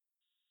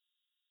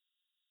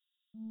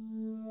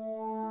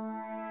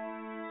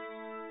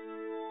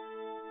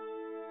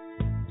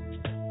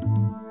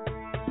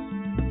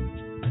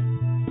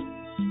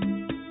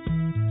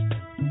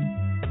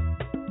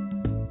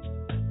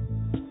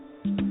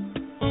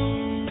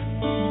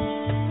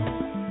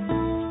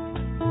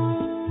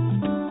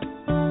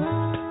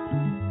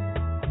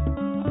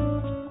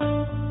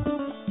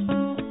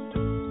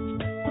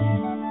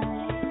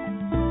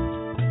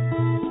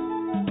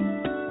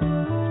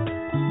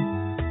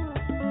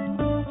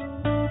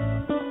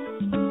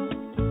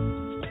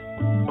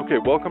Okay,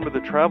 welcome to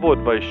the Travel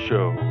Advice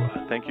Show.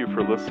 Thank you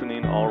for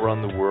listening all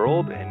around the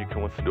world, and you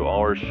can listen to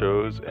all our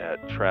shows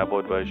at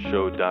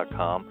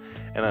traveladviceshow.com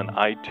and on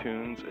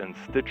iTunes and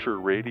Stitcher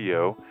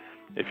Radio.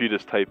 If you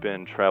just type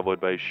in Travel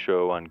Advice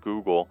Show on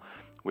Google,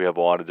 we have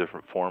a lot of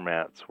different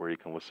formats where you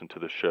can listen to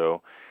the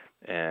show,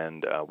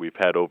 and we've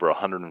had over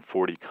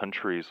 140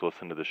 countries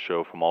listen to the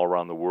show from all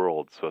around the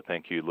world, so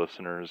thank you,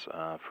 listeners,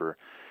 for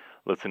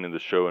listening to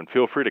the show, and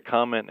feel free to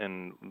comment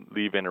and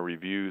leave any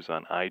reviews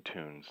on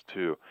iTunes,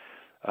 too.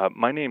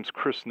 My name's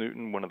Chris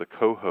Newton, one of the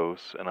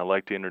co-hosts, and I'd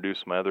like to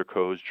introduce my other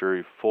co-host,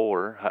 Jerry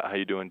Fuller. How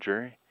you doing,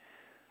 Jerry?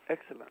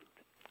 Excellent.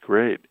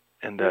 Great.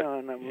 And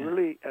and I'm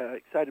really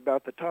excited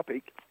about the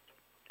topic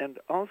and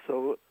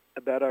also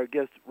about our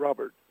guest,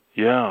 Robert.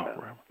 Yeah.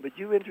 Would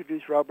you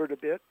introduce Robert a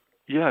bit?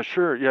 Yeah,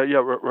 sure.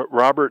 Yeah.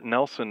 Robert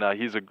Nelson,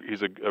 he's a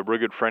real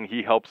good friend.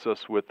 He helps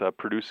us with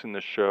producing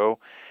the show,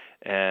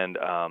 and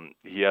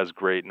he has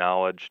great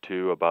knowledge,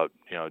 too, about,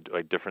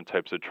 like different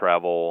types of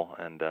travel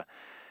and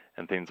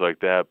things like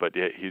that. But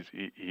yeah,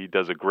 he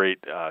does a great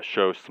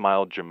show,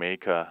 Smile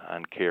Jamaica,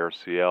 on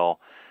KRCL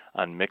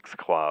on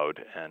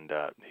Mixcloud, and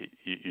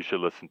you should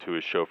listen to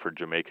his show for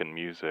Jamaican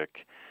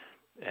music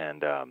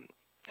and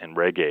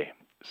reggae.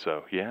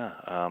 So yeah.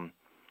 Hi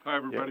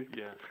everybody.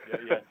 Yeah.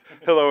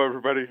 Hello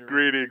everybody.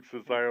 Greetings,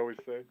 as I always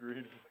say.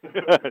 Greetings.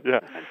 Yeah.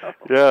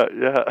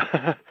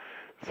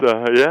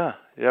 So yeah,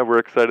 we're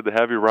excited to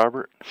have you,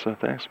 Robert. So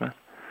thanks, man.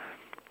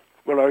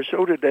 Well, our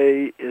show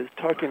today is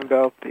talking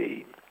about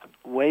the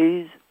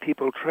ways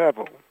people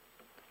travel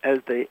as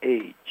they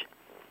age.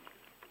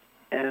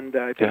 And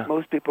I think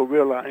most people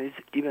realize,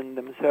 even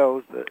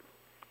themselves, that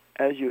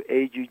as you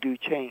age, you do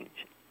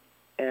change.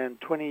 And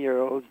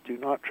 20-year-olds do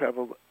not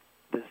travel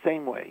the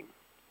same way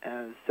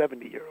as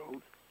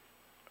 70-year-olds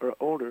or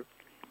older.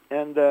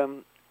 And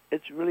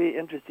it's really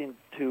interesting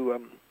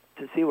to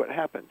see what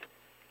happens,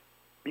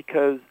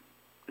 because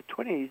the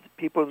 20s,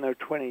 people in their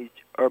 20s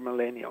are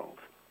millennials.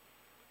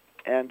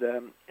 And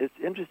it's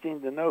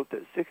interesting to note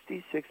that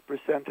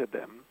 66% of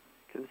them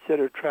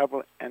consider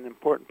travel an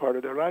important part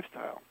of their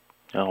lifestyle.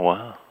 Oh,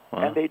 wow.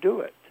 And they do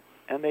it.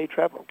 And they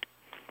travel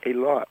a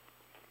lot.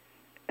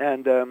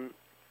 And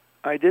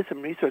I did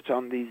some research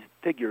on these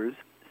figures.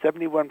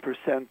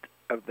 71%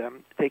 of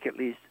them take at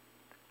least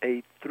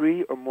a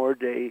 3 or more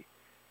day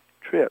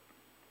trip,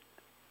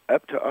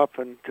 up to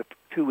often to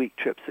 2-week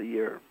trips a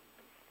year.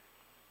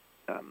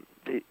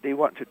 They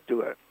want to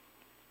do it.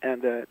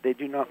 And they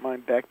do not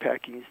mind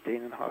backpacking,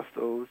 staying in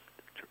hostels,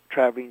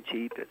 traveling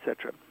cheap,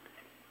 etc.,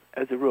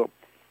 as a rule.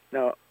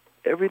 Now,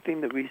 everything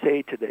that we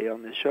say today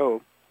on the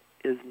show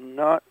is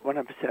not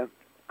 100%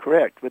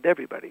 correct with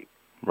everybody.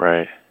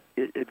 Right.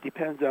 It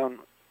depends on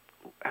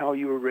how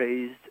you were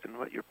raised and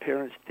what your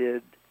parents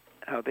did,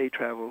 how they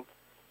traveled,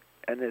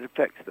 and it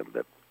affects them.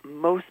 But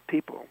most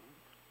people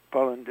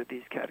fall into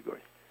these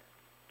categories.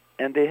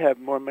 And they have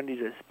more money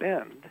to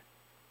spend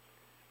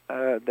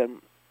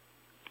than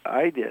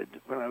I did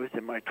when I was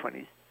in my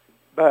 20s,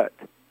 but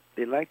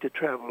they like to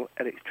travel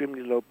at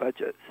extremely low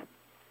budgets.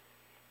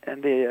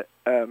 And I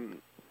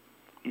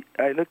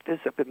looked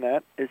this up in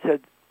that. It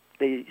said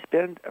they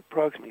spend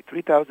approximately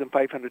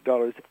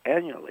 $3,500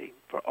 annually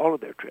for all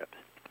of their trips.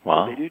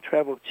 Wow. They do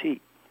travel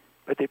cheap,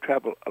 but they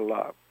travel a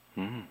lot.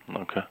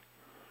 Okay.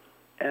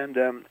 And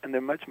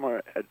they're much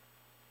more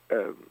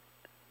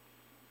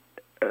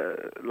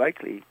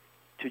likely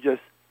to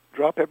just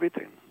drop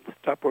everything,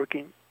 stop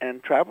working,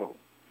 and travel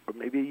for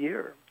maybe a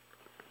year.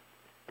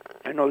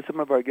 I know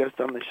some of our guests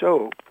on the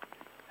show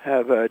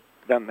have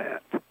done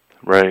that.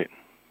 Right.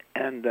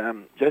 And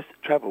just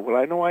travel. Well,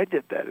 I know I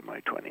did that in my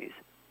 20s.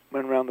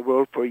 Went around the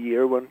world for a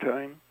year one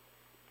time,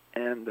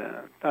 and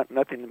thought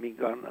nothing to be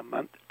gone a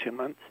month, 2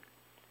 months.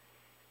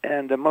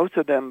 And most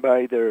of them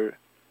buy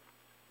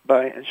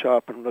and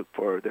shop and look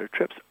for their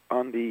trips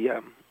on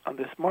the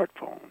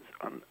smartphones,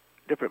 on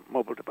different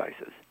mobile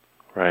devices.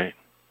 Right.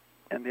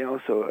 And they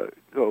also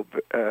go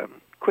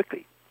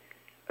quickly.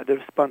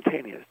 They're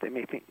spontaneous. They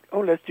may think, oh,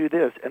 let's do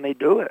this, and they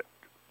do it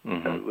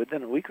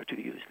within a week or two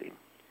usually.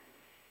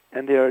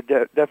 And they are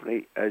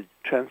definitely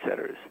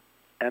trendsetters,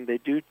 and they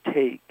do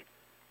take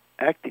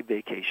active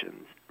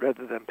vacations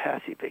rather than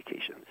passive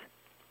vacations.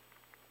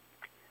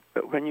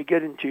 But when you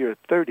get into your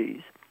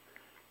 30s,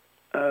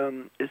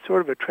 it's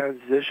sort of a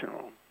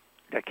transitional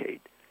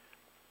decade,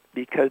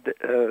 because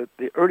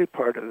the early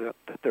part of the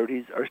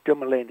 30s are still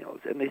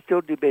millennials, and they still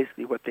do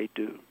basically what they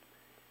do.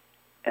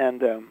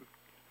 And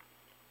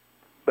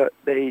but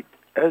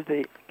as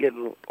they get a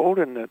little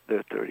older in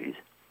their 30s,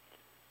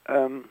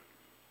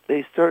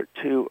 they start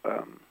to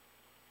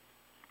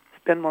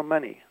spend more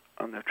money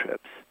on their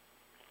trips.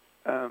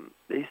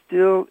 They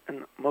still,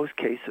 in most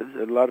cases,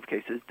 a lot of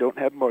cases, don't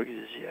have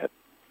mortgages yet,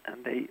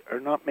 and they are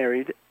not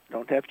married,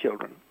 don't have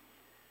children,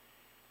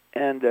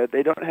 and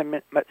they don't have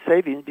much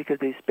savings because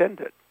they spend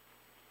it.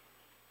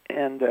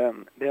 And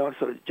they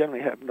also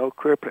generally have no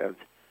career plans.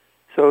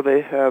 So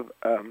they have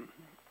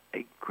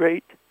a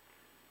great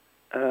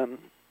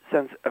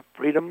sense of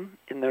freedom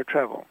in their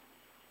travel.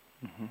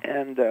 Mm-hmm.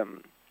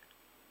 And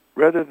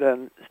rather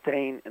than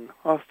staying in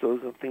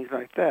hostels and things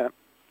like that,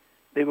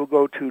 they will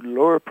go to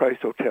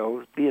lower-priced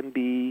hotels,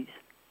 B&Bs,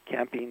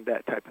 camping,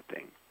 that type of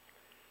thing,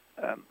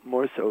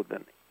 more so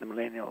than the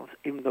millennials,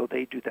 even though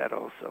they do that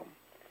also.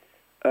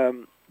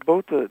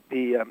 Both the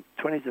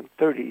 20s and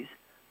 30s,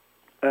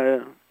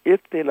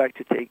 if they like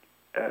to take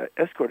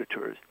escorted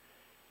tours,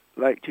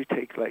 like to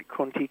take like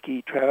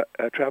Kontiki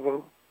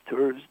travel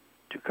tours,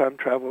 Tucson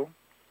travel,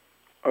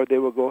 or they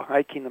will go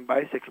hiking and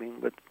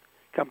bicycling with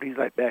companies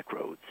like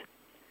Backroads.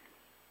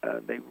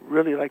 They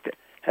really like that.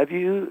 Have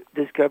you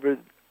discovered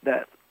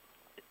that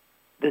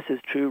this is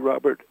true,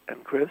 Robert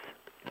and Chris?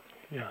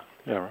 Yeah,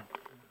 right.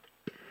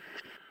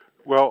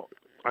 Well,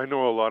 I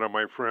know a lot of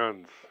my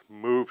friends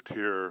moved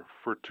here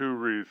for two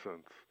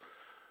reasons.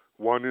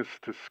 One is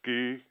to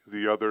ski,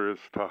 the other is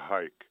to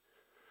hike.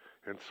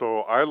 And so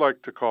I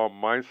like to call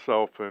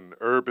myself an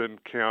urban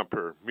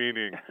camper,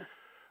 meaning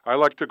I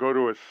like to go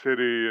to a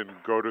city and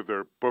go to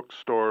their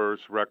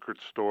bookstores, record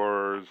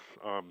stores.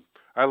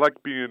 I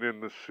like being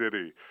in the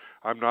city.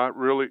 I'm not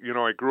really,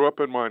 I grew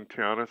up in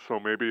Montana, so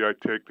maybe I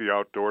take the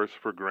outdoors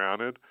for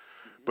granted.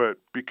 But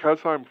because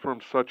I'm from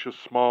such a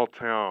small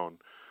town,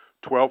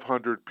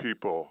 1,200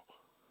 people,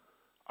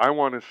 I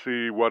want to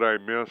see what I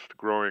missed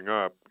growing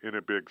up in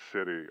a big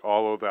city.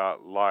 All of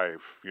that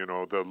life,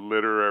 the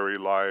literary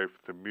life,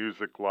 the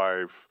music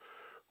life,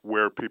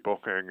 where people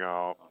hang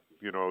out,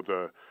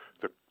 the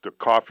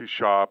coffee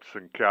shops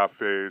and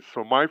cafes.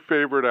 So my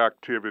favorite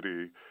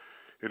activity,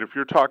 and if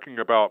you're talking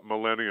about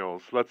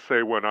millennials, let's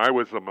say when I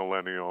was a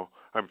millennial,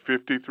 I'm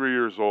 53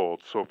 years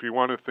old. So if you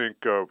want to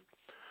think of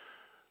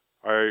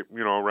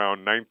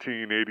around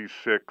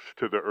 1986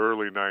 to the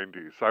early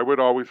 90s, I would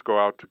always go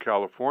out to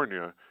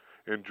California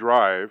and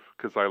drive,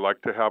 because I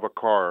like to have a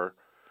car,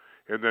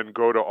 and then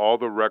go to all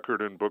the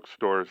record and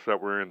bookstores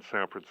that were in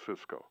San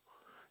Francisco.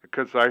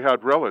 Because I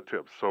had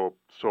relatives, so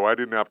I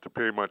didn't have to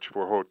pay much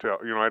for hotel.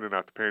 I didn't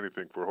have to pay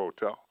anything for a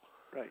hotel.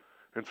 Right.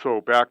 And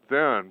so back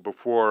then,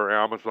 before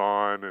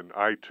Amazon and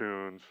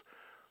iTunes,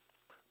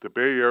 the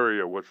Bay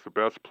Area was the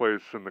best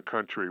place in the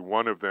country,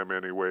 one of them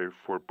anyway,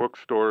 for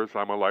bookstores.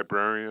 I'm a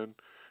librarian,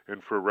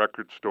 and for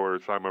record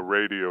stores, I'm a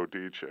radio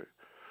DJ.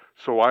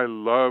 So I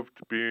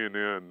loved being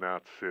in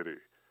that city.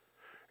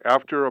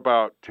 After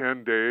about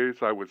 10 days,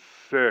 I was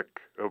sick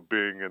of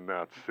being in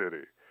that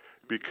city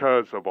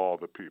because of all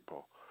the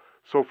people.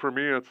 So for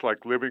me, it's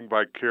like living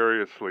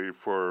vicariously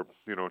for,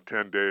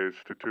 10 days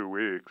to 2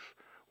 weeks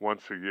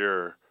once a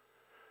year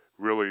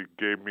really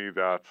gave me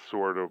that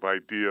sort of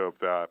idea of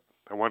that.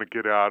 I want to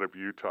get out of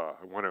Utah.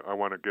 I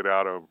want to get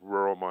out of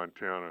rural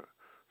Montana.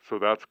 So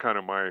that's kind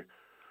of my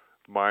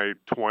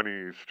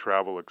 20s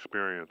travel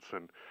experience.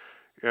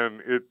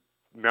 And it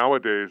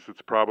nowadays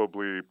it's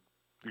probably,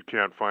 you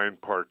can't find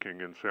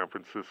parking in San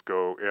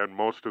Francisco, and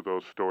most of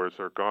those stores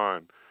are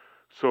gone.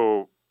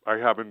 So I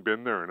haven't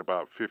been there in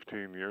about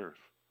 15 years.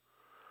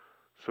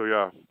 So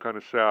yeah, kind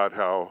of sad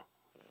how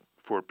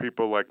for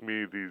people like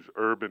me, these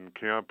urban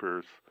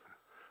campers,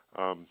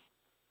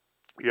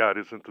 it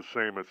isn't the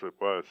same as it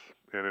was.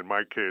 And in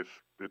my case,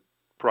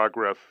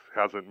 progress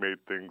hasn't made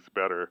things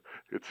better.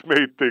 It's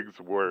made things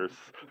worse.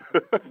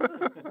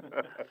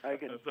 I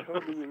can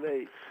totally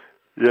relate.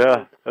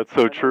 Yeah, that's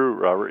so true,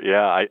 Robert.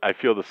 Yeah, I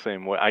feel the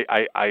same way.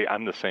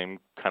 I'm the same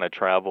kind of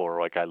traveler.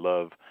 Like I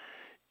love,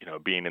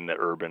 being in the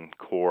urban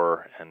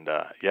core, and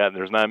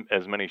there's not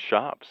as many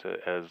shops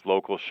as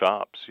local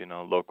shops,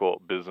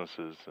 local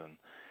businesses, and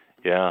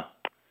yeah.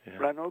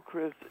 But I know,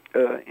 Chris,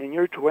 in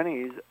your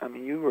 20s,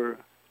 you were,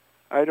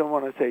 I don't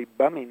want to say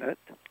bumming it,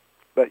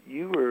 but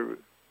you were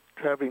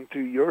traveling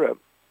through Europe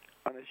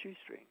on a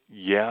shoestring.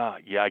 Yeah,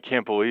 I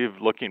can't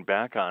believe looking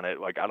back on it.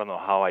 Like I don't know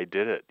how I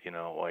did it,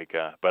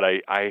 but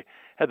I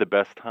had the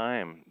best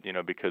time,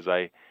 because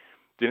I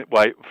didn't.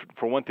 Well,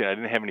 for one thing, I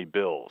didn't have any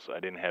bills. I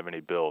didn't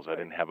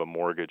have a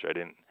mortgage. I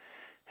didn't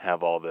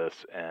have all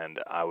this, and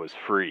I was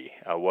free.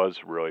 I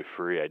was really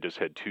free. I just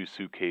had 2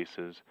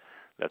 suitcases.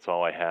 That's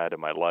all I had in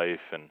my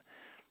life, and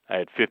I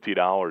had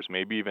 $50,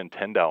 maybe even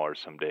 $10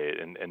 someday,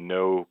 and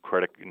no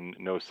credit,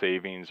 no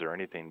savings or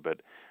anything.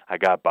 But I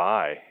got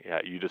by. Yeah,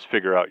 you just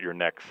figure out your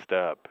next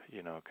step,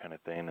 kind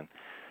of thing. And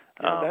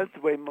that's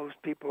the way most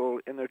people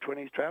in their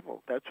 20s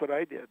travel. That's what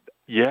I did.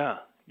 Yeah.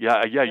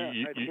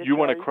 You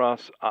went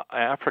across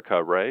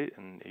Africa, right?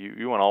 And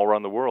you went all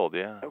around the world.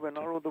 Yeah. I went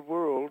all over the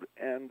world,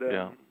 and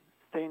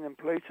staying in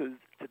places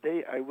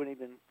today I wouldn't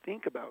even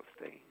think about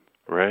staying.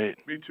 Right.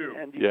 Me too.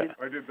 And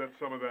I did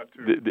some of that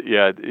too.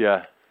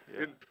 Yeah.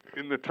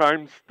 In the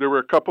times, there were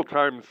a couple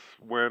times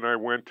when I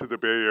went to the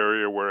Bay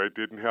Area where I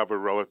didn't have a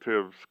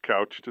relative's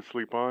couch to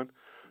sleep on.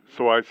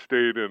 So I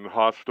stayed in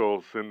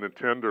hostels in the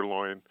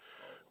Tenderloin,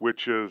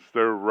 which is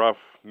their rough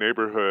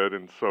neighborhood,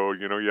 and so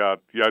you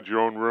had your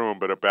own room,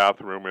 but a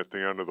bathroom at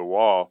the end of the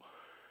wall,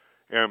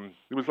 and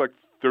it was like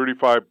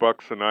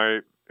 $35 a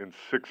night and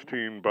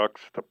 $16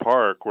 to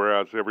park,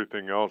 whereas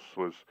everything else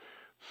was,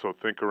 so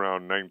think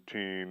around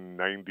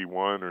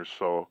 1991 or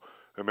so.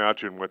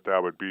 Imagine what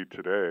that would be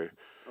today.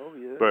 Oh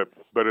yeah.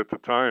 But at the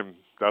time,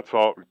 that's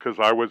all, because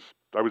I was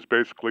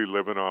basically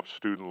living off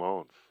student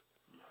loans.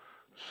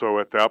 So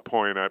at that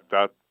point,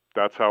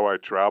 that's how I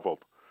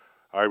traveled.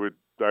 I would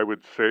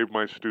save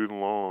my student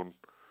loan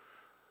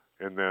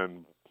and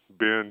then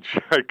binge,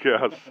 I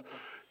guess,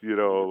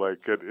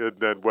 like and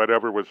then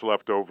whatever was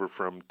left over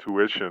from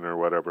tuition or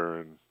whatever.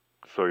 And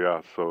so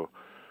yeah, so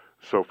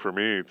for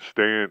me,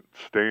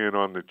 staying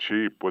on the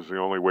cheap was the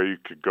only way you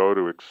could go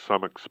to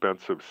some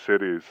expensive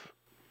cities.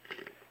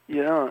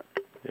 Yeah.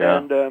 Yeah.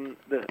 And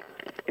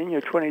in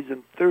your 20s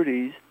and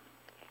 30s,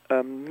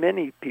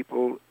 many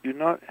people do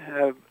not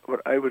have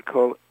what I would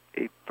call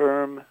a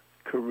firm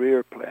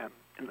career plan.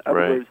 In other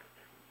words,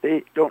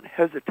 they don't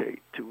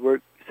hesitate to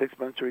work 6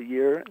 months or a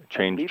year,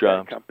 change leave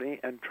jobs, that company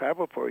and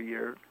travel for a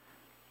year,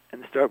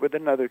 and start with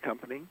another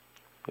company.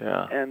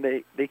 Yeah. And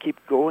they keep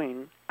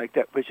going like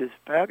that, which is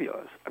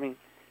fabulous. I mean,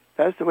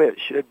 that's the way it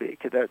should be,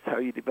 because that's how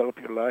you develop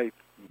your life.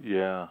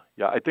 Yeah.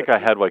 I think I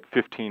had like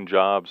 15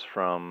 jobs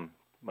from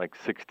like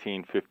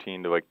 16,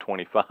 15 to like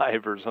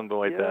 25 or something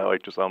like that.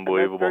 Like just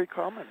unbelievable. And that's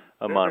very common.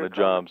 Amount of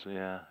jobs.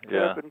 Yeah.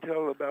 Up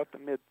until about the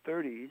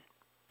mid-30s,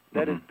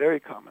 that is very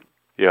common.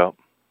 Yeah.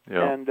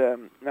 And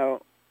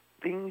now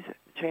things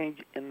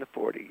change in the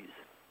 40s.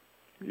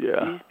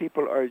 Yeah. These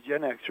people are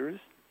Gen Xers.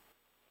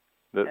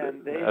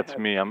 That's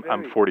me.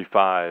 I'm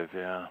 45.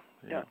 Yeah.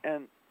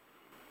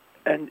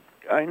 And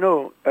I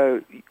know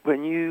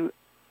when you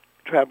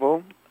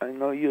travel, I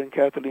know you and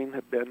Kathleen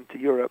have been to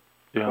Europe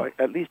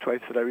at least twice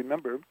that I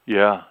remember.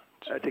 Yeah.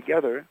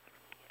 Together,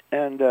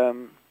 and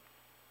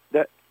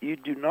that you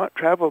do not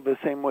travel the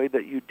same way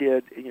that you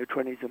did in your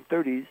 20s and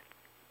 30s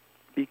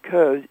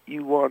because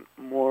you want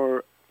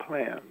more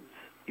plans.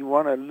 You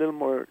want a little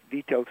more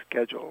detailed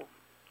schedule.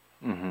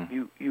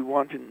 Mm-hmm. You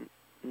want to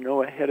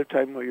know ahead of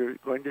time where you're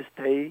going to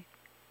stay,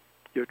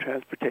 your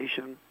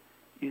transportation.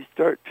 You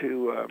start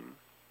to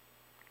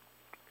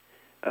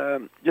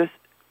just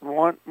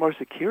want more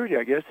security,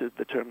 I guess is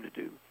the term to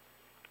do.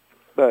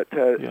 But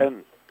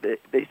and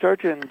they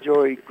start to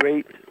enjoy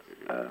great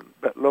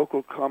but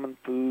local common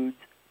foods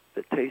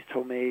that taste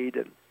homemade,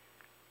 and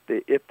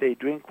if they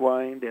drink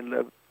wine, they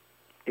love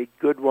a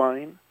good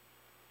wine.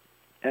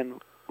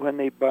 And when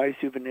they buy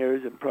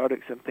souvenirs and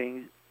products and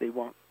things, they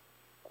want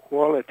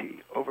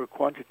quality over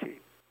quantity.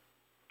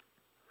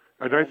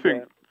 And I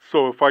think,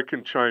 so if I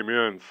can chime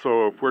in,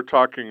 so if we're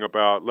talking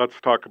about, let's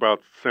talk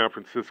about San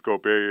Francisco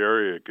Bay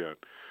Area again.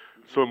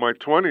 So in my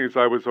 20s,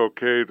 I was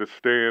okay to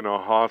stay in a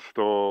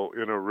hostel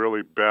in a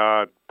really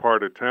bad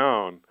part of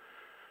town.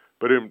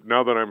 But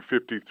now that I'm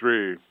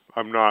 53,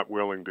 I'm not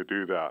willing to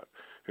do that.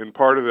 And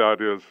part of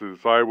that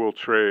is I will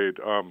trade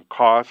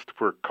cost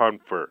for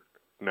comfort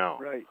now.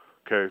 Right.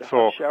 Okay, the so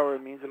hot shower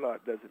means a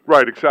lot, doesn't it?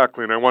 Right,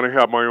 exactly. And I want to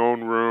have my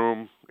own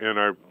room, and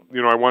I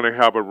want to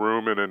have a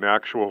room in an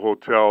actual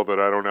hotel that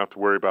I don't have to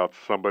worry about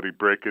somebody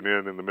breaking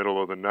in the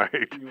middle of the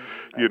night,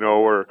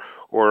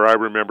 or I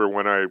remember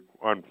when I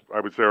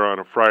was there on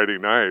a Friday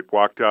night,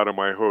 walked out of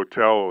my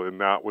hotel, and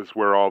that was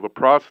where all the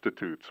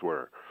prostitutes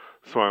were.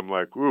 So I'm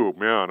like, ooh,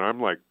 man,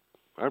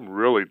 I'm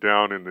really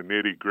down in the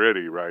nitty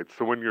gritty, right?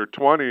 So when you're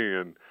 20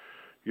 and,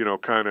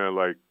 kind of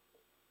like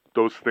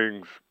those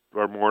things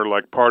are more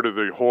like part of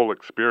the whole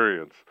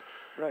experience.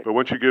 Right. But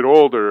once you get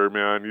older,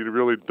 man, you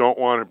really don't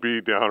want to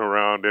be down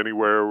around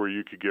anywhere where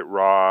you could get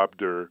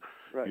robbed or,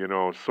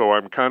 so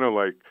I'm kind of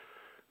like,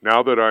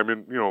 now that I'm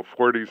in,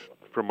 40s,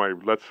 from my,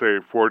 let's say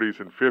 40s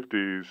and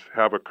 50s,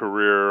 have a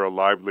career, a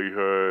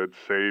livelihood,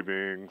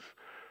 savings.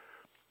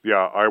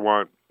 Yeah, I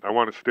want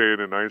to stay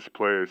in a nice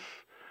place,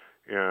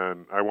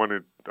 and I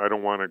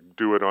don't want to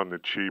do it on the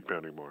cheap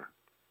anymore.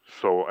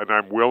 So, and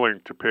I'm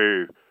willing to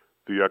pay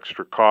the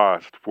extra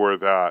cost for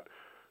that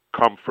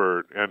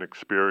comfort and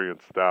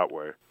experience that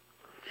way.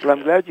 Well,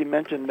 I'm glad you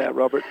mentioned that,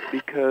 Robert,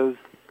 because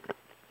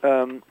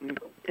in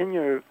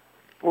your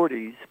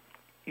 40s,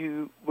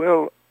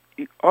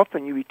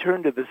 often you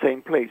return to the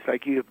same place,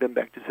 like you have been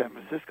back to San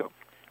Francisco.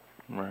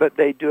 Right. But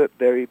they do it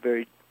very,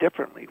 very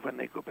differently when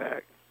they go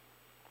back.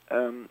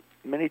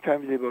 Many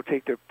times they will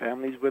take their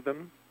families with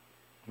them,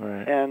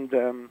 right.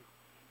 And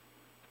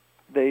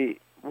they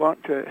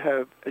want to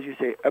have, as you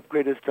say,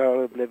 upgraded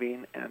style of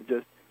living, and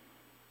just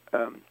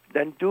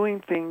then doing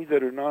things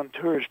that are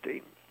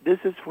non-touristy. This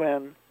is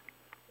when,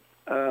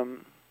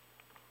 in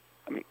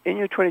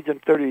your 20s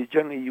and 30s,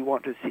 generally you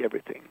want to see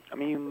everything.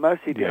 You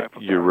must see the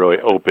Eiffel Tower. You're really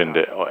open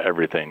to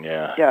everything,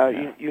 yeah.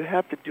 Yeah, you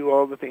have to do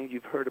all the things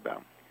you've heard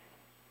about.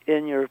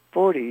 In your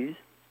 40s,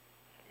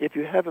 if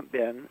you haven't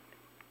been,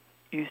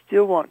 you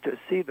still want to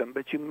see them,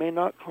 but you may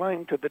not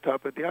climb to the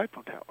top of the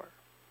Eiffel Tower.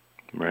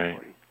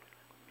 Right.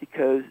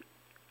 Because,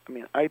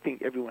 I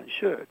think everyone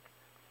should,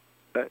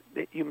 but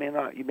you may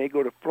not. You may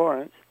go to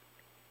Florence,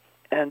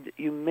 And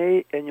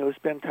you'll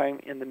spend time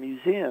in the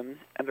museums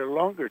and a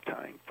longer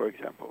time, for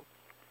example,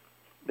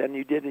 than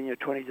you did in your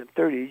 20s and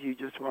 30s. You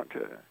just want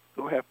to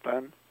go have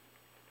fun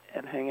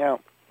and hang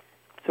out.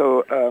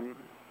 So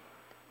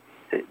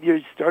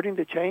you're starting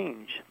to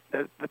change.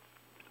 The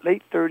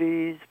late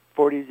 30s,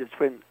 40s is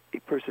when a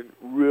person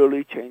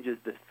really changes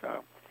this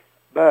style.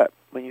 But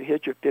when you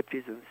hit your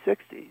 50s and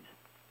 60s,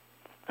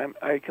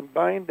 I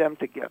combine them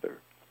together.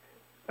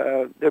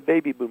 They're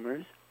baby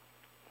boomers,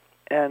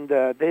 and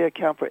they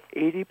account for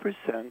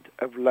 80%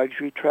 of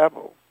luxury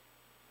travel.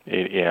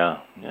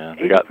 80%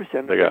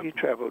 of luxury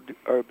travel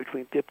are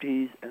between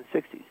 50s and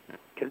 60s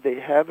because they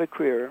have a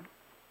career.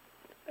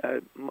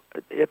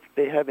 If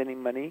they have any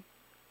money,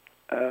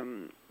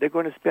 they're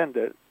going to spend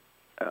it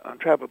on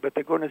travel, but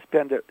they're going to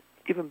spend it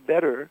even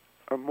better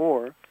or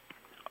more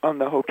on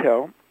the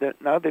hotel.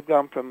 Now they've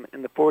gone from,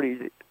 in the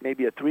 40s,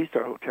 maybe a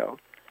 3-star hotel,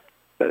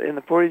 but in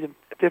the 40s and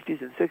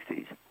 50s and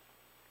 60s,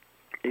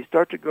 they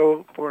start to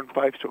go 4- and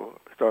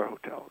 5-star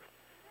hotels.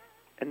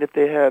 And if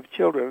they have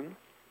children,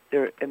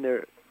 they're in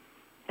their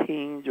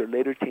teens or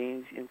later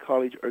teens in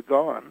college are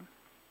gone,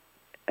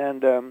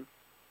 and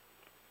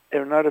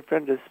they're not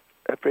afraid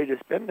to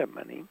spend their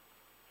money,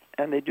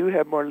 and they do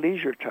have more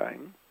leisure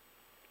time,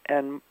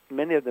 and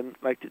many of them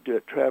like to do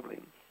it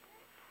traveling.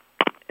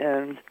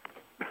 And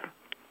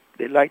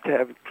they like to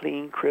have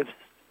clean, crisp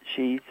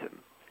sheets and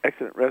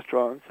excellent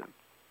restaurants,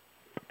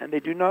 and they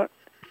do not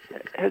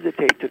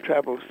hesitate to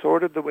travel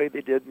sort of the way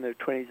they did in their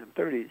 20s and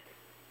 30s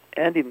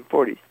and even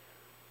 40s,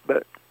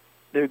 but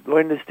they're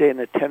going to stay in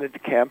a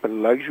tented camp, a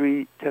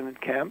luxury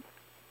tented camp,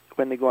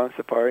 when they go on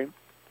safari,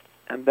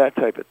 and that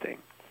type of thing.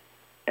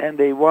 And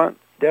they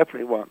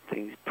definitely want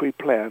things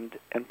pre-planned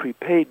and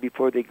prepaid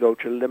before they go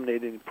to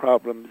eliminate any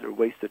problems or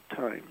wasted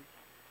time.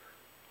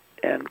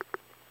 And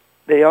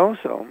they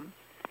also,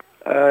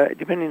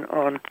 depending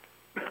on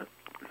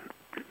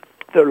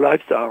their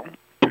lifestyle,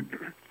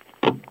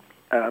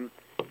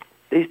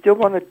 they still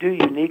want to do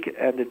unique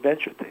and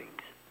adventure things.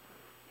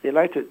 They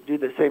like to do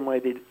the same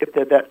way if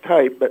they're that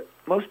type, but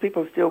most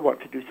people still want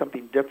to do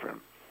something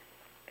different.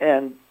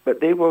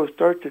 But they will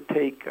start to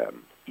take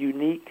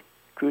unique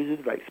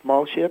cruises like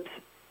small ships.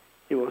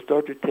 They will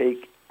start to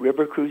take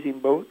river cruising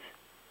boats.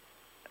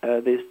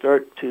 They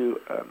start to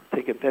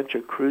take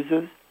adventure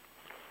cruises,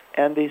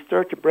 and they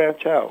start to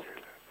branch out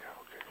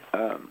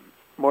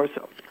more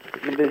so.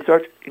 I mean, they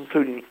start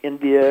including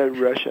India,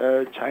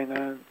 Russia,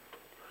 China,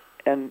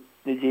 and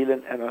New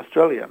Zealand and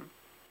Australia.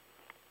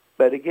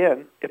 But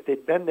again, if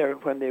they'd been there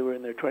when they were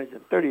in their 20s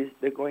and 30s,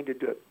 they're going to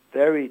do it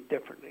very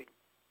differently.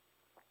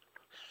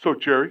 So,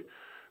 Jerry,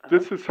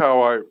 this is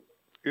how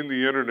in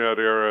the internet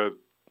era,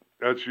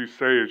 as you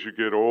say, as you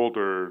get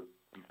older,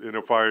 and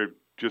if I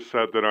just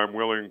said that I'm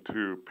willing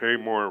to pay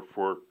more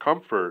for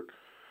comfort,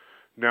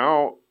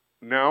 now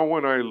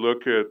when I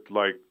look at,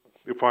 like,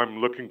 if I'm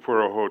looking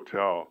for a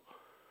hotel,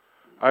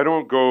 I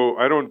don't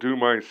do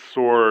my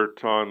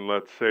sort on,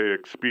 let's say,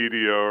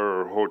 Expedia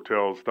or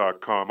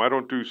Hotels.com. I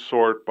don't do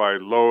sort by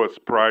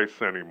lowest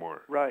price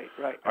anymore. Right.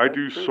 I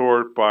do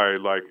sort by,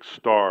 like,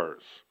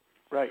 stars.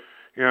 Right.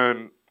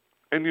 And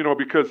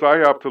because I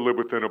have to live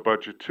within a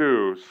budget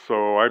too,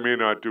 so I may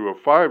not do a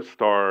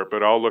 5-star,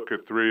 but I'll look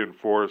at 3 and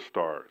 4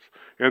 stars.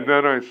 And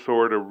then I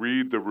sort of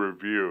read the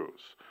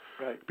reviews.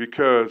 Right.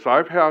 Because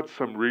I've had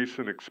some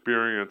recent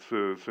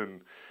experiences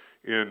in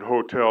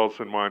hotels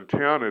in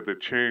Montana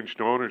that changed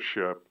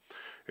ownership,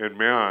 and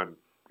man,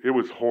 it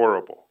was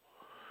horrible.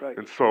 Right.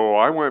 And so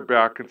I went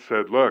back and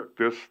said, look,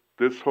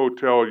 this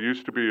hotel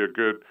used to be a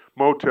good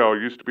motel,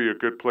 used to be a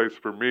good place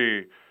for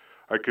me.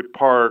 I could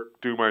park,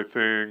 do my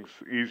things,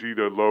 easy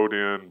to load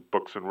in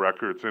books and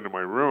records into my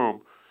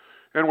room,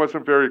 and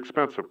wasn't very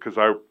expensive because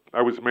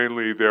I was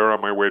mainly there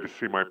on my way to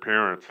see my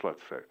parents,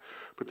 let's say.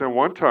 But then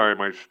one time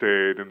I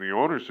stayed and the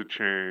owners had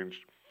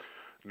changed,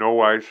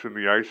 no ice in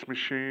the ice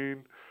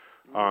machine.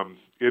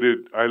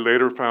 I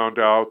later found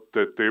out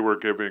that they were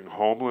giving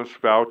homeless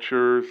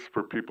vouchers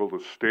for people to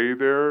stay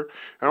there.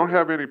 I don't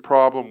have any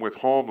problem with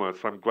homeless.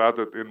 I'm glad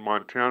that in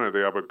Montana they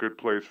have a good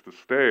place to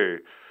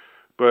stay.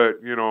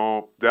 But,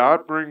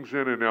 that brings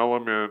in an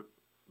element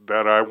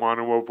that I want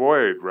to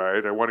avoid,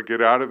 right? I want to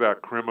get out of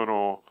that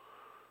criminal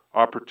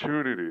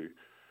opportunity.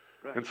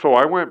 Right. And so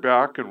I went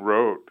back and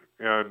wrote,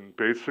 and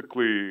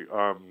basically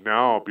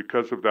now,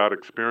 because of that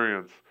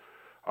experience,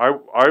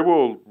 I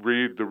will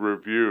read the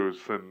reviews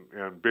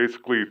and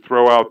basically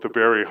throw out the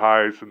very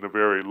highs and the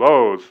very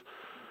lows,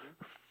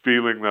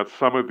 feeling that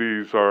some of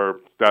these are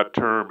that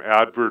term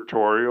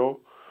advertorial,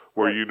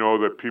 where you know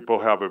that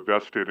people have a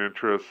vested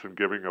interest in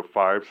giving a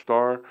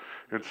 5-star,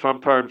 and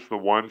sometimes the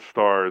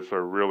 1-stars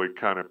are really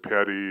kind of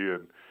petty.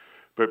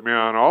 But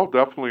man, I'll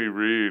definitely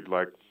read,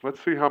 like, let's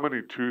see how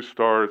many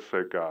 2-stars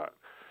they got,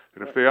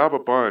 and if they have a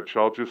bunch,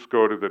 I'll just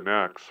go to the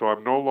next. So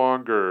I'm no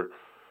longer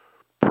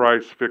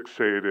price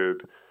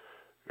fixated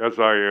as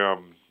I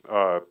am.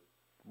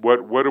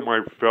 What do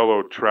my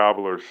fellow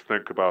travelers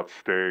think about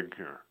staying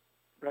here?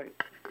 Right.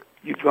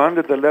 You've gone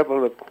to the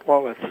level of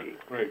quality.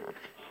 Right.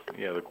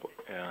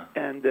 Yeah.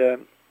 And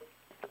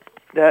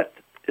that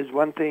is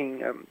one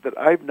thing that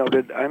I've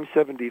noted. I'm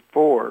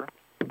 74,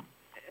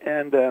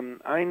 and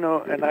I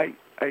know, and I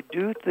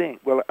do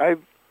think. Well,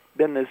 I've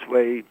been this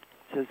way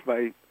since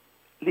at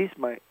least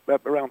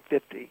around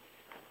 50,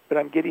 but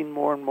I'm getting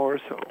more and more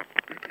so.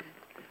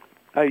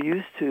 I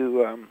used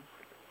to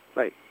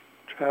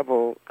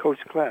travel coach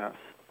class,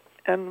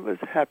 and was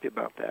happy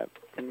about that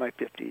in my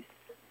 50s.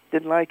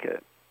 Didn't like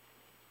it,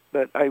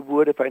 but I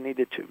would if I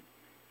needed to.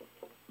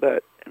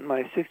 But in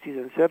my 60s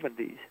and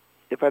 70s,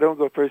 if I don't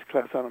go first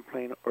class on a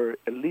plane, or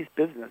at least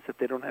business, if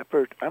they don't have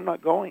first, I'm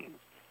not going.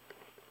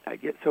 I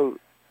get so,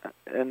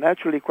 and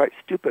that's really quite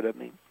stupid of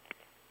me.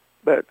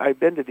 But I've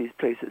been to these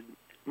places,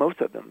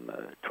 most of them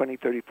 20,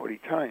 30, 40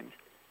 times,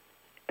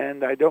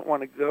 and I don't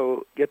want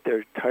to get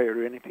there tired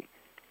or anything.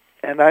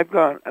 And I've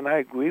gone, and I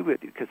agree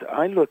with you, because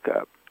I look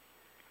up,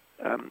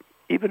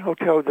 even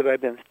hotels that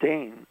I've been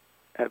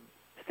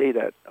stayed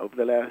at over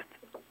the last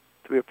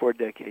 3 or 4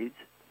 decades,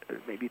 or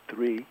maybe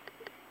 3,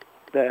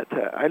 that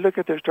I look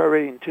at their star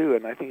rating too,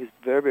 and I think it's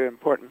very, very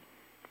important.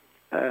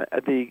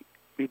 The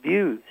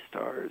review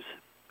stars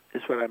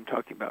is what I'm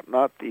talking about,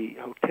 not the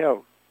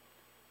hotel.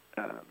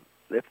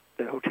 If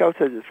the hotel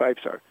says it's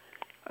 5-star,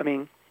 I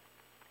mean,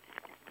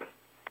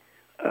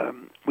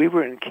 we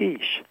were in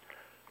Kish,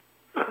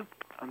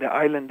 on the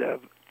island of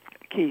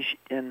Kish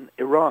in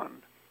Iran,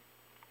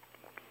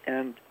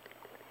 and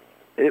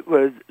it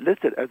was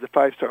listed as a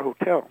 5-star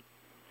hotel,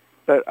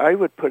 but I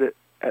would put it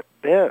at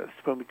best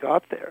when we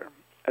got there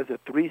as a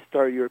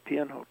 3-star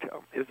European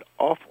hotel. It was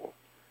awful.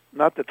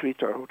 Not the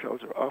 3-star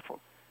hotels are awful,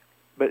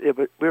 but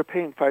we were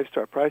paying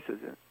 5-star prices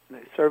in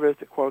the service,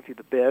 the quality of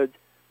the beds,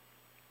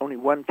 only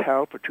 1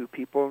 towel for 2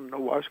 people, no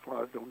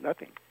washcloths, no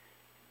nothing,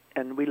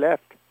 and we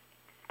left.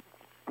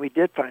 We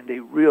did find a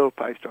real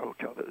 5-star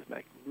hotel that was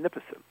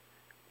magnificent,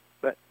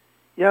 but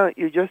yeah,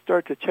 you just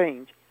start to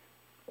change,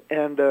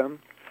 and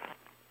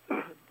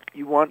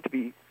you want to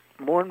be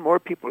more and more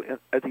people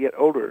as you get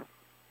older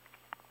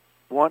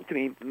want to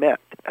be met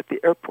at the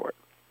airport.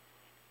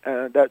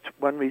 That's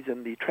one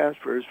reason the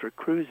transfers for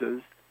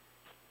cruises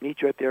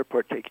meet you at the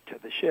airport, take you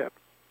to the ship.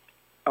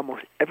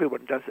 Almost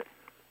everyone does it.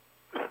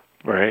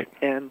 Right.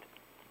 And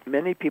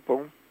many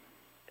people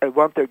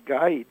want their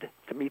guide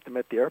to meet them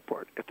at the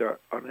airport if they're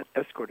on an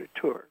escorted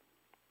tour.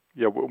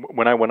 Yeah,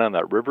 when I went on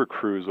that river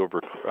cruise over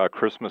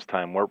Christmas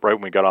time, right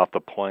when we got off the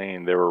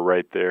plane, they were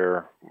right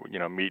there,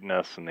 meeting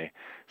us, and they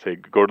say,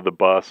 go to the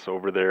bus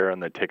over there,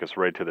 and they take us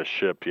right to the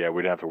ship. Yeah,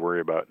 we didn't have to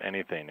worry about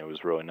anything. It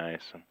was really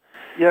nice. And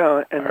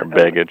yeah, and our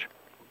baggage.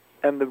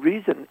 And the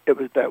reason it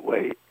was that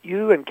way,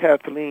 you and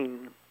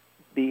Kathleen,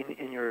 being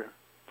in your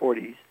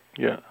 40s,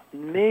 yeah,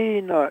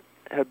 may not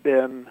have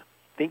been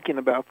thinking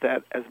about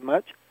that as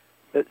much,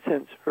 but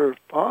since her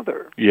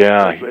father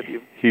was with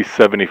you. He's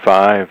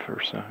 75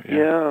 or so.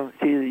 Yeah,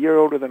 he's a year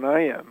older than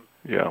I am.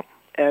 Yeah.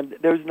 And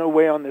there's no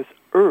way on this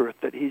earth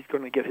that he's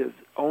going to get his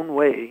own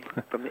way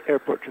from the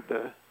airport to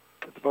the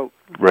boat.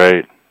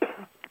 Right.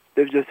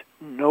 There's just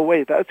no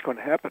way that's going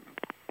to happen.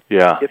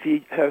 Yeah. If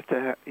he has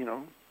to,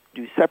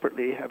 do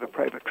separately, have a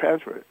private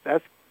transfer,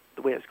 that's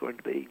the way it's going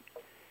to be.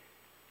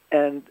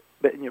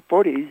 But in your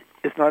 40s,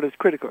 it's not as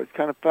critical. It's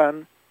kind of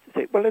fun to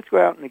say, well, let's go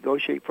out and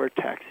negotiate for a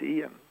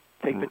taxi and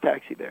take the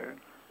taxi there.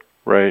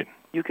 Right.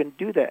 You can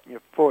do that in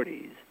your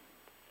 40s,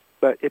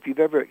 but if you've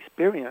ever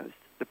experienced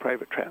the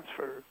private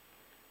transfer,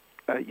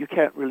 you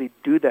can't really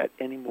do that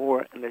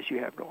anymore unless you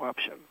have no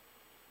option.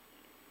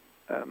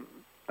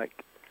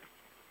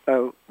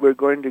 We're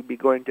going to be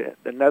going to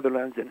the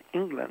Netherlands and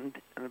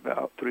England in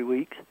about 3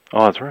 weeks.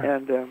 Oh, that's right.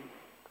 And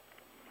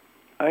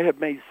I have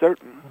made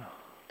certain,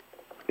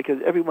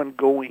 because everyone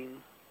going,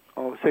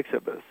 all 6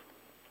 of us,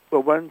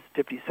 well, one's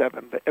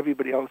 57, but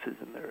everybody else is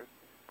in their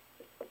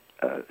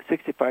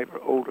 65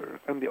 or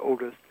older. I'm the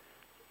oldest,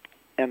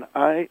 and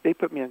they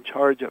put me in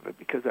charge of it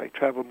because I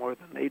travel more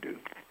than they do.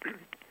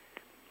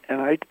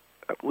 And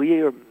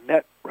we are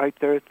met right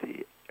there at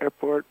the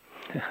airport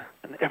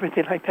and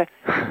everything like that,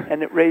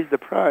 and it raised the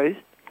price.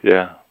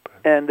 Yeah.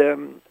 And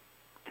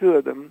 2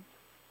 of them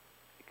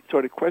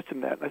sort of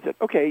questioned that, and I said,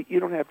 okay, you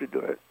don't have to do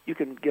it. You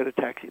can get a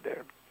taxi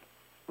there.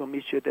 We'll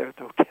meet you there at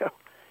the hotel.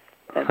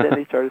 And then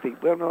they started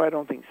thinking, well, no, I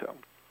don't think so.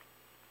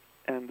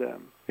 And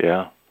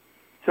yeah.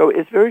 So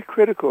it's very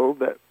critical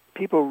that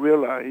people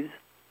realize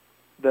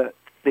that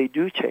they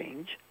do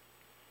change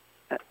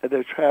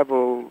their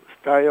travel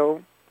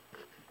style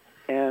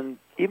and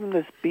even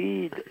the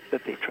speed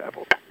that they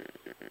travel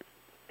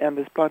and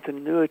the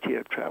spontaneity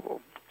of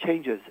travel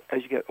changes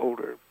as you get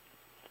older.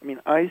 I mean,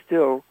 I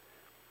still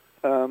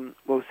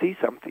will see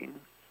something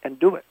and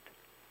do it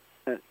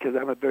because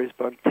I'm a very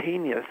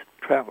spontaneous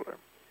traveler.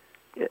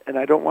 And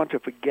I don't want to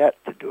forget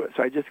to do it.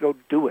 So I just go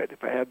do it.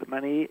 If I have the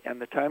money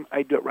and the time,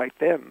 I do it right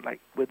then, like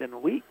within a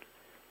week.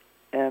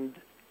 And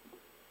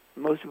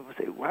most people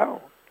say,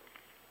 wow,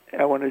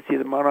 I want to see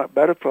the monarch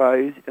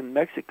butterflies in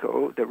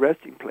Mexico, the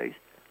resting place.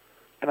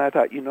 And I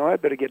thought, I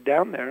better get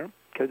down there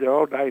because they're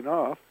all dying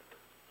off.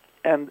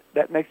 And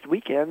that next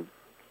weekend,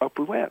 up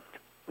we went.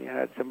 We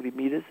had somebody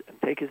meet us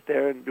and take us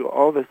there and do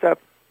all the stuff.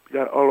 We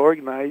got all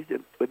organized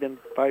within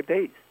 5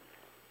 days.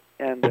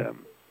 And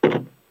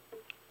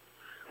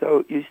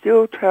So you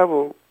still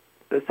travel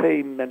the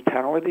same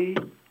mentality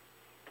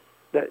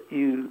that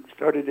you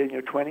started in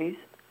your 20s.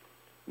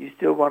 You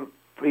still want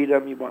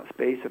freedom, you want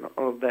space and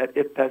all of that,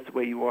 if that's the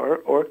way you are.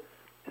 Or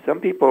some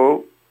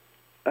people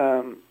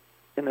in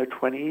their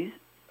 20s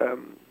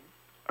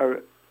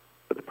are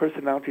the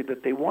personality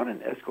that they want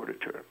an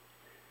escorted tour.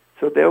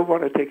 So they'll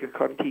want to take a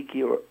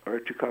Kon-Tiki or a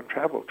Tukon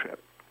travel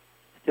trip.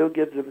 Still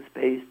gives them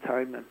space,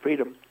 time, and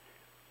freedom,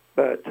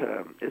 but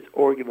it's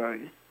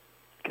organized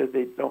because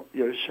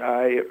they're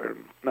shy or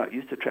not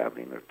used to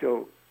traveling or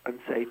feel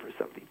unsafe or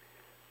something.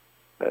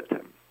 But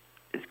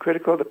it's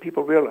critical that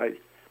people realize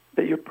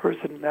that your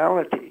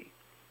personality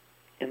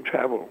in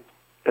travel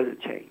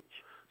doesn't change.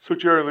 So,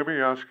 Jerry, let me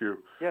ask you.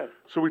 Yes.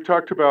 So we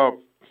talked about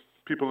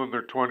people in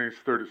their 20s,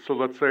 30s. So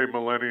let's say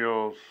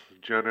millennials,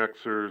 Gen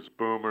Xers,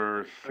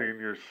 boomers,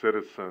 senior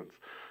citizens.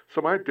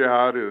 So my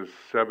dad is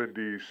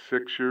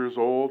 76 years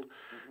old,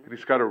 and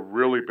he's got a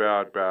really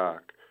bad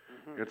back.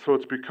 And so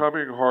it's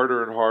becoming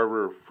harder and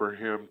harder for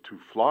him to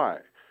fly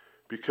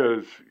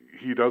because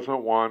he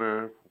doesn't want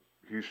to,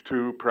 he's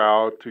too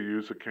proud to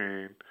use a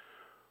cane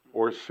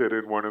or sit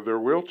in one of their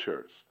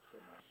wheelchairs.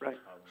 Right.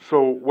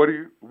 So what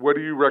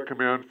do you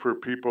recommend for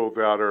people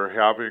that are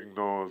having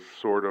those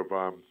sort of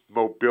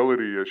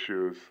mobility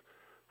issues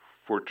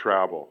for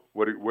travel?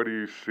 What do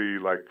you see?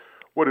 Like,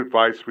 what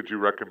advice would you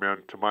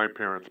recommend to my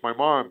parents? My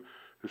mom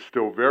is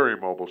still very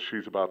mobile.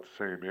 She's about the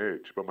same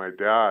age, but my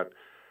dad,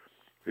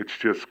 it's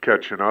just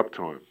catching up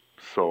to him.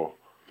 So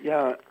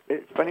yeah,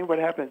 it's funny what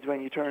happens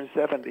when you turn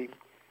 70.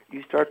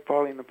 You start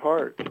falling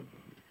apart.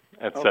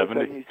 At all 70? Of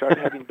a sudden you start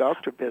having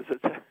doctor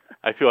visits.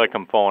 I feel like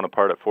I'm falling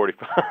apart at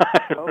 45.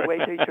 Oh, wait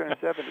till you turn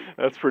 70.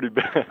 That's pretty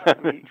bad. I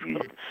mean,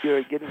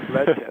 you're getting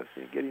blood tests.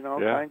 You're getting all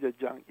kinds of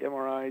junk,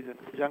 MRIs and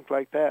junk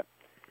like that.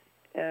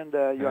 And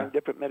you're on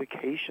different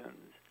medications.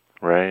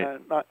 Right.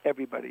 Not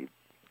everybody.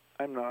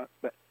 I'm not.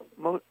 But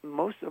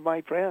most of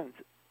my friends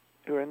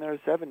who are in their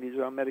 70s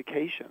are on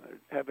medication or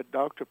have a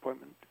doctor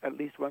appointment at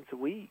least once a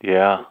week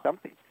or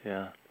something.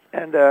 Yeah.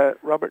 And,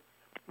 Robert,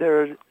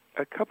 there's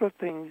a couple of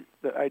things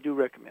that I do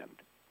recommend.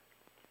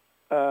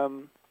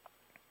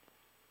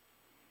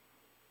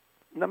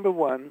 Number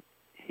one,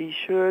 he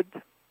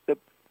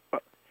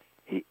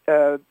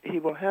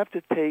will have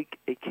to take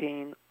a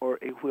cane or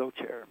a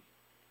wheelchair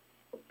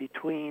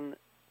between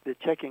the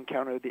check-in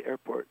counter of the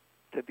airport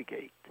to the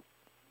gate,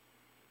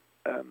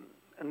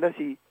 unless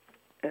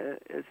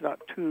it's not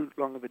too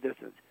long of a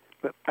distance.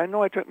 But I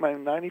know I took my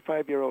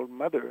 95-year-old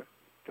mother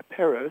to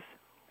Paris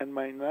and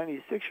my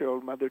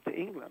 96-year-old mother to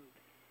England.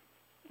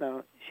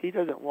 Now, she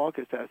doesn't walk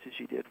as fast as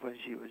she did when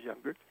she was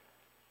younger,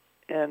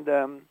 and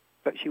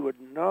but she would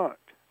not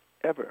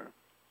ever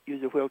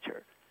use a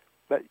wheelchair.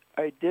 But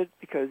I did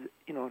because,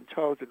 in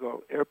Charles de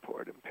Gaulle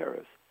Airport in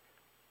Paris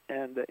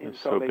and in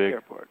Salt Lake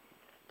Airport.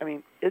 I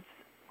mean,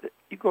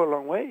 you go a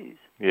long ways.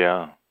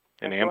 Yeah.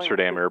 In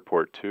Amsterdam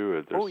Airport,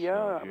 too. Oh,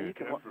 yeah. I mean, you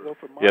can go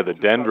for miles. Yeah, the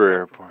Denver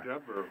Airport.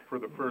 Denver for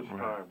the first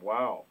time.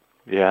 Wow.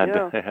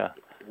 Yeah.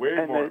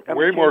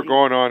 Way more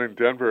going on in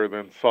Denver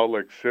than Salt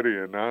Lake City,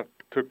 and that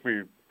took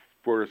me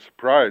for a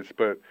surprise.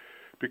 But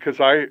because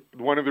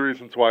one of the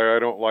reasons why I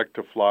don't like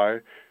to fly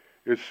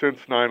is since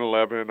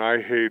 9/11,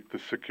 I hate the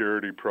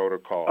security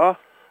protocol.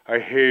 I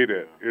hate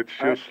it. It's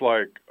just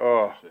like,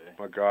 oh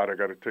my God, I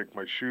got to take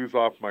my shoes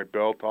off, my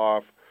belt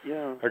off.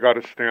 Yeah. I got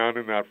to stand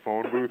in that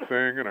phone booth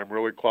thing, and I'm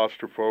really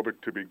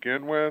claustrophobic to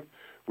begin with,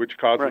 which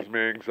causes me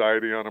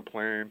anxiety on a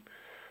plane.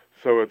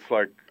 So it's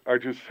like, I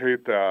just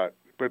hate that.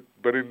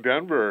 But in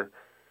Denver,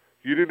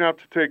 you didn't have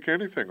to take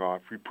anything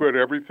off. You put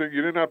everything.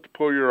 You didn't have to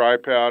pull your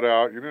iPad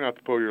out. You didn't have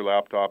to pull your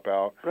laptop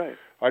out. Right.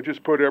 I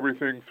just put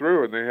everything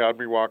through, and they had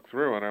me walk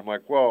through. And I'm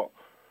like, well,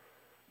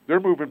 they're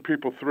moving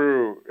people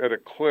through at a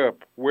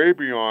clip way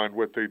beyond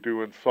what they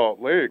do in Salt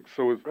Lake.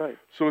 So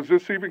is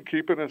this even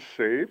keeping us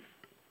safe?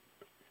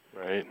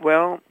 Right.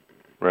 Well,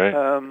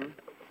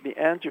 the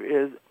answer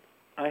is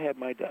I have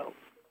my doubts.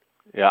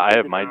 Yeah, I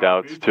have my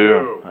doubts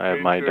too. I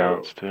have my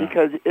doubts too.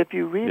 Because if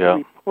you read the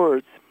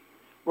reports,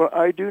 well,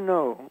 I do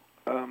know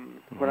when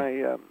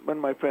one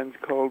of my friends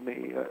called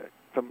me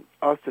from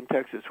Austin,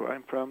 Texas, where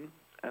I'm from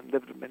and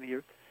lived for many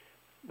years,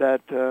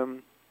 that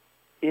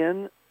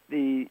in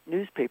the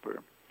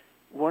newspaper,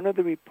 one of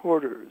the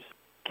reporters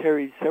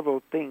carried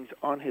several things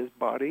on his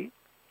body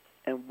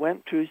and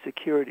went through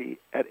security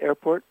at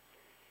airport.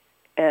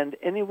 And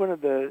any one of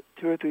the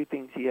 2 or 3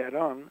 things he had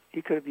on,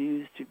 he could have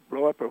used to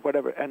blow up or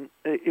whatever, and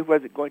it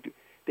wasn't going to.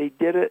 They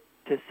did it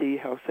to see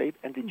how safe,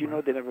 and did you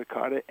know they never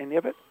caught any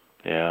of it?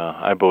 Yeah,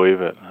 I believe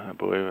it.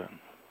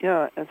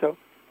 Yeah, and so,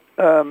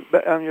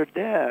 but on your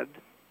dad,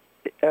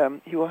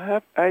 he will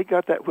have, I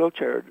got that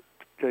wheelchair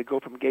to go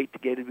from gate to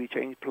gate as we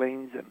change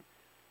planes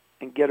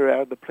and get her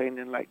out of the plane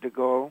in like de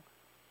Gaulle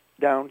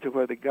down to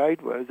where the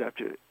guide was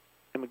after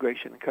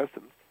immigration and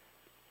customs.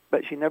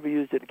 But she never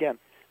used it again.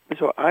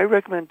 So I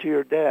recommend to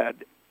your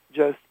dad,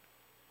 just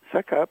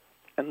suck up,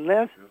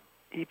 unless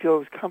he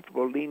feels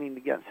comfortable leaning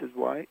against his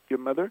wife, your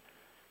mother,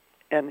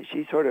 and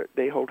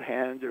they hold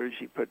hands, or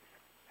she puts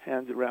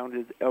hands around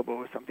his elbow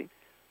or something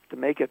to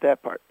make it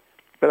that part.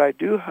 But I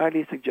do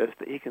highly suggest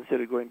that he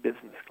consider going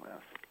business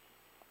class.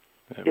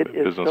 Yeah, It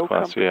is business so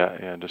class,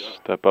 comfortable. just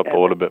step up And a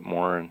little bit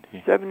more. And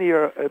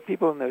 70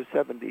 people in their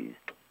 70s,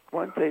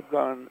 once they've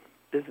gone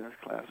business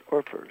class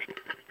or first,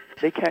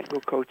 they can't go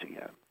coach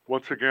again.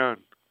 Once again,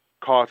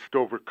 cost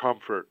over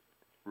comfort.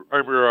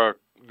 I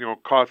mean,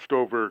 cost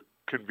over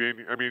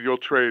convenience. I mean, you'll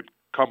trade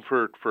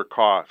comfort for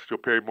cost. You'll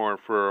pay more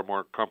for a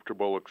more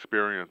comfortable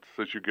experience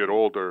as you get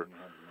older,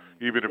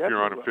 even if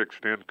you're on a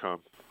fixed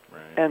income.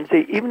 Right. And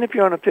see, even if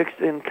you're on a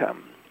fixed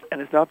income and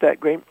it's not that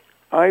great,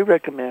 I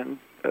recommend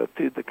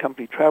through the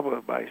company Travel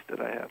Advice that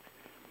I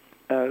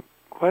have,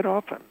 quite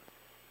often,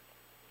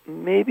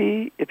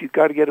 maybe if you've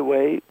got to get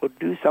away, or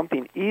do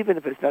something, even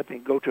if it's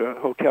nothing, go to a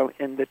hotel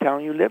in the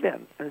town you live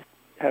in and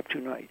have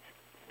 2 nights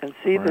and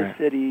see the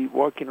city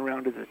walking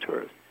around as a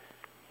tourist,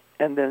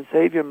 and then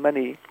save your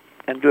money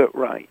and do it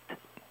right.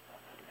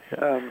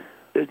 Yeah.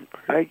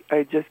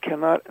 I just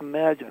cannot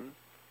imagine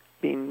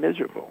being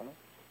miserable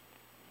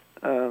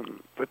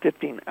for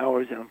 15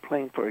 hours in a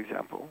plane, for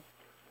example.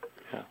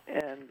 Yeah.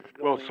 And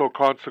so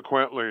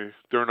consequently,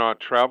 they're not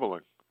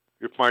traveling.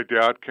 If my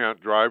dad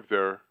can't drive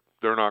there,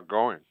 they're not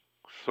going.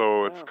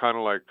 So it's kind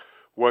of like,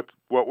 what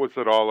was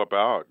it all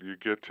about? You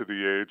get to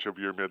the age of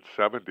your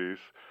mid-70s,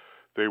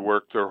 they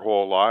work their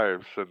whole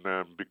lives, and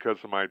then because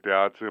of my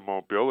dad's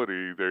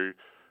immobility,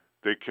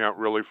 they can't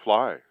really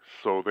fly.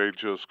 So they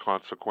just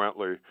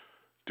consequently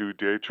do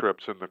day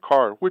trips in the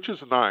car, which is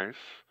nice.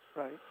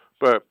 Right.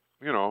 But,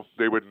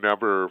 they would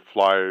never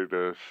fly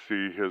to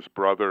see his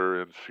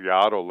brother in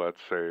Seattle, let's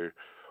say,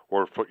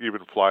 or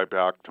even fly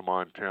back to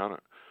Montana.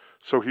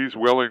 So he's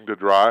willing to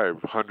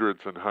drive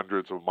hundreds and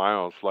hundreds of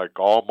miles like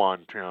all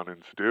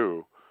Montanans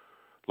do.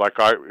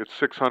 It's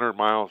 600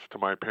 miles to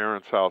my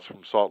parents' house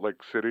from Salt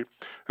Lake City.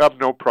 I have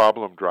no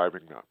problem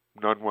driving that,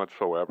 none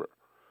whatsoever.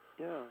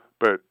 Yeah.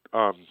 But,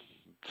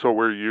 so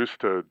we're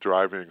used to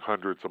driving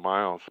hundreds of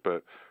miles,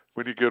 but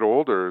when you get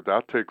older,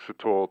 that takes a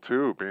toll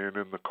too, being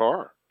in the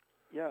car.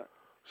 Yeah.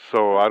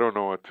 So I don't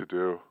know what to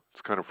do.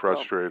 It's kind of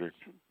frustrating.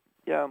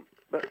 Yeah,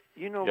 but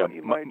what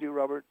you might do,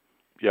 Robert,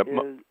 is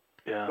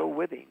go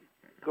with him.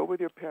 Go with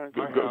your parents.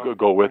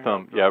 Go with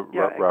them. Yeah,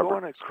 Robert. Go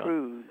on a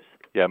cruise.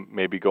 Yeah,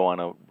 maybe go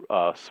on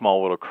a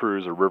small little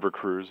cruise or river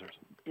cruise.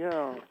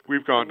 Yeah.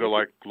 We've gone to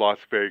like Las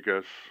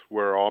Vegas,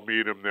 where I'll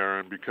meet him there,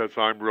 and because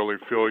I'm really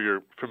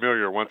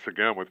familiar once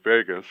again with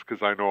Vegas,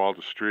 because I know all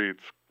the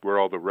streets where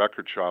all the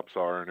record shops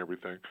are and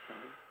everything.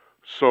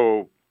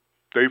 So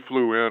they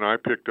flew in. I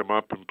picked them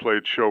up and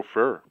played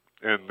chauffeur,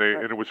 and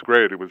it was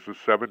great. It was the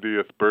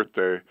 70th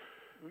birthday.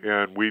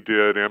 And we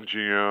did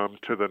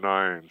MGM to the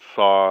nines,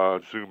 saw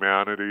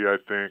Zumanity, I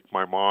think.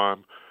 My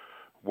mom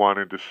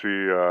wanted to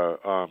see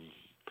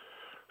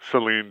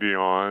Celine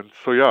Dion.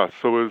 So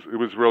it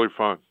was really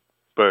fun.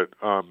 But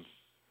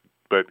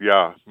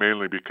yeah,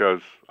 mainly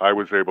because I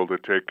was able to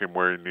take him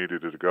where he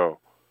needed to go.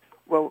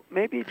 Well,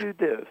 maybe do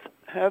this.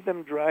 Have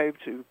them drive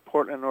to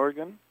Portland,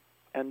 Oregon,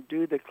 and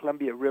do the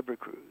Columbia River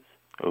Cruise.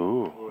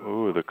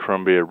 Ooh, the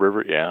Columbia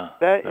River, yeah.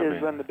 That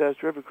is one of the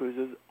best river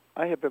cruises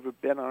I have ever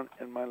been on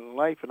in my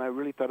life, and I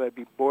really thought I'd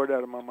be bored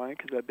out of my mind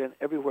because I've been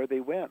everywhere they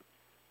went.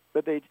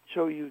 But they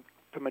show you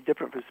from a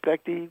different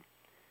perspective,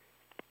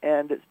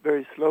 and it's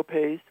very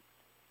slow-paced,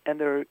 and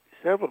there are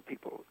several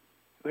people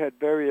who had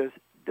various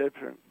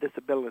different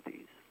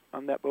disabilities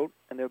on that boat,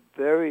 and they're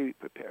very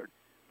prepared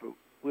for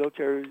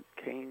wheelchairs,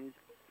 canes.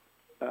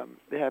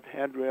 They have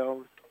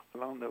handrails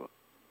along the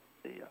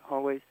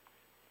hallways,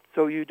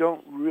 so you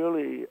don't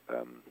really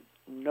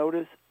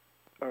notice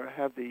or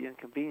have the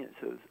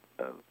inconveniences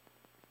of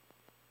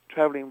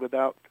traveling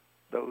without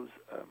those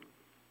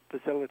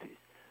facilities.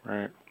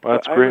 Right. Well,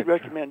 that's great. I would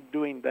recommend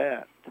doing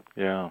that.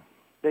 Yeah.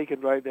 They can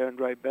drive there and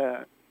drive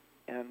back,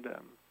 and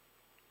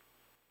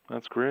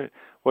that's great.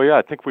 Well, yeah,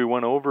 I think we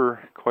went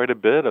over quite a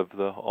bit of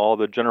all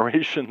the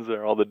generations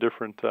there, all the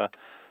different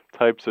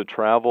types of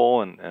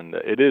travel, and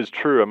it is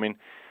true. I mean,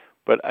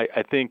 but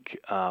I think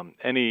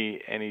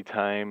any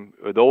time,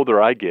 the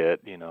older I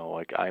get,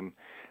 like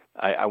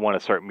I want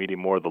to start meeting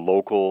more of the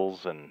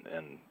locals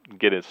and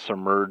get it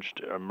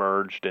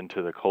emerged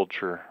into the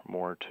culture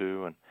more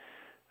too.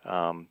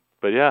 And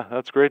but yeah,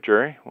 that's great,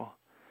 Jerry. Well,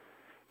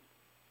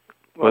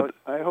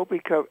 I hope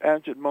we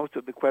answered most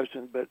of the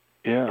questions, but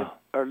yeah, if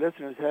our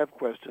listeners have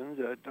questions,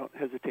 don't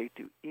hesitate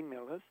to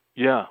email us.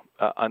 Yeah,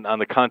 on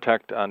the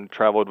contact on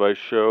Travel Advice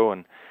Show,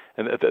 and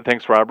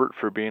thanks, Robert,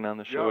 for being on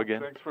the show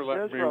again. Thanks for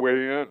letting me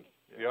weigh in.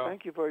 Yeah.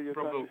 Thank you for your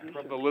contribution.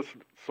 From the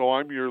listen. So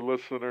I'm your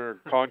listener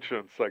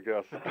conscience, I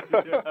guess.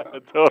 Yeah,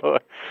 totally.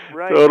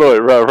 Right. Totally,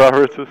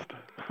 Robert's just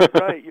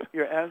right.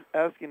 You're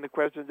asking the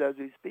questions as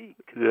we speak.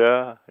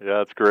 Yeah,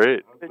 it's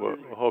great. We'll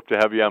hope to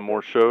have you on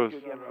more shows.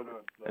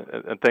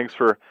 And thanks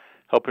for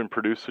helping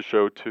produce the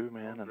show too,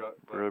 man. And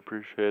really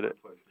appreciate it.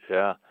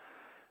 Yeah.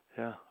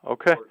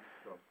 Okay.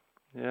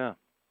 Yeah.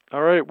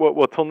 All right.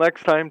 Well, till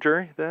next time,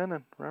 Jerry. Then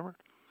and Robert.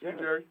 Yeah,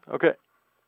 Jerry. Okay.